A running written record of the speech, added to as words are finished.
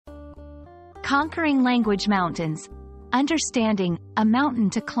Conquering language mountains. Understanding a mountain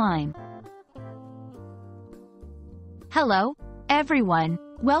to climb. Hello, everyone.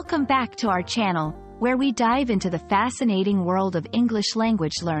 Welcome back to our channel, where we dive into the fascinating world of English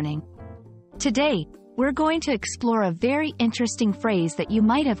language learning. Today, we're going to explore a very interesting phrase that you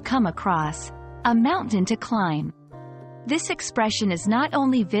might have come across: a mountain to climb. This expression is not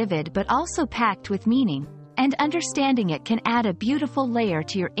only vivid but also packed with meaning, and understanding it can add a beautiful layer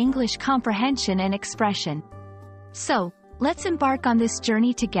to your English comprehension and expression. So, let's embark on this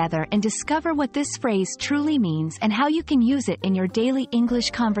journey together and discover what this phrase truly means and how you can use it in your daily English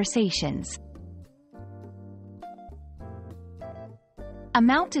conversations. A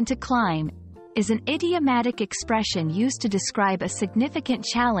mountain to climb is an idiomatic expression used to describe a significant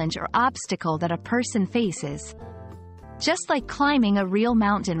challenge or obstacle that a person faces. Just like climbing a real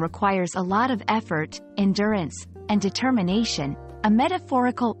mountain requires a lot of effort, endurance, and determination, a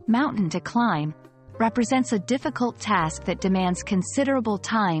metaphorical mountain to climb represents a difficult task that demands considerable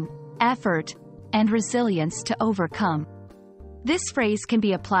time, effort, and resilience to overcome. This phrase can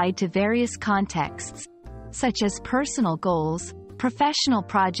be applied to various contexts, such as personal goals, professional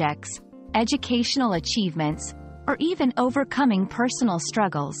projects, educational achievements, or even overcoming personal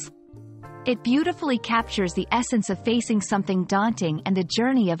struggles. It beautifully captures the essence of facing something daunting and the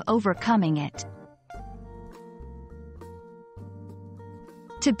journey of overcoming it.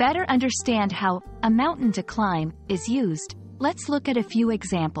 To better understand how a mountain to climb is used, let's look at a few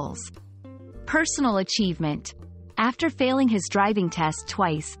examples. Personal achievement. After failing his driving test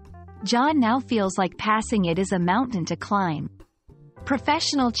twice, John now feels like passing it is a mountain to climb.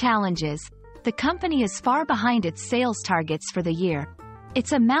 Professional challenges. The company is far behind its sales targets for the year.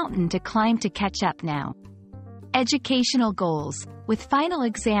 It's a mountain to climb to catch up now. Educational goals. With final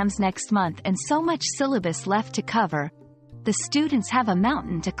exams next month and so much syllabus left to cover, the students have a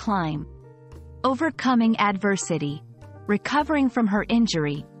mountain to climb. Overcoming adversity. Recovering from her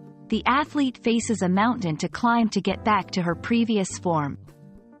injury, the athlete faces a mountain to climb to get back to her previous form.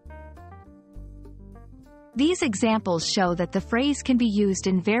 These examples show that the phrase can be used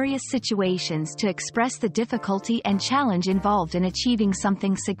in various situations to express the difficulty and challenge involved in achieving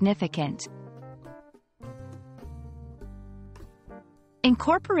something significant.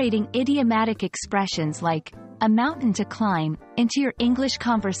 Incorporating idiomatic expressions like a mountain to climb into your English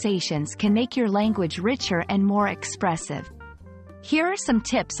conversations can make your language richer and more expressive. Here are some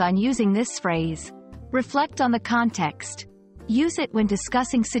tips on using this phrase. Reflect on the context. Use it when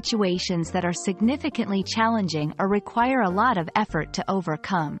discussing situations that are significantly challenging or require a lot of effort to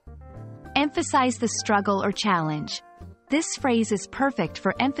overcome. Emphasize the struggle or challenge. This phrase is perfect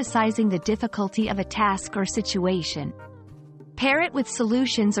for emphasizing the difficulty of a task or situation. Pair it with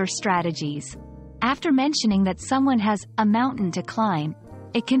solutions or strategies. After mentioning that someone has a mountain to climb,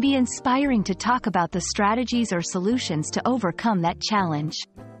 it can be inspiring to talk about the strategies or solutions to overcome that challenge.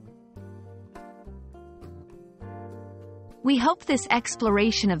 We hope this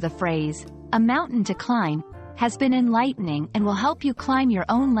exploration of the phrase, a mountain to climb, has been enlightening and will help you climb your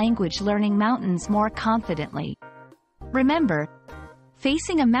own language learning mountains more confidently. Remember,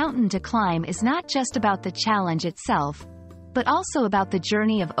 facing a mountain to climb is not just about the challenge itself, but also about the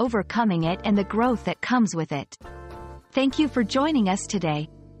journey of overcoming it and the growth that comes with it. Thank you for joining us today.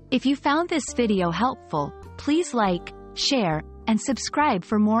 If you found this video helpful, please like, share, and subscribe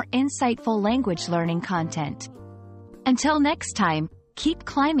for more insightful language learning content. Until next time, keep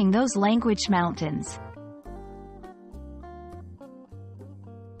climbing those language mountains.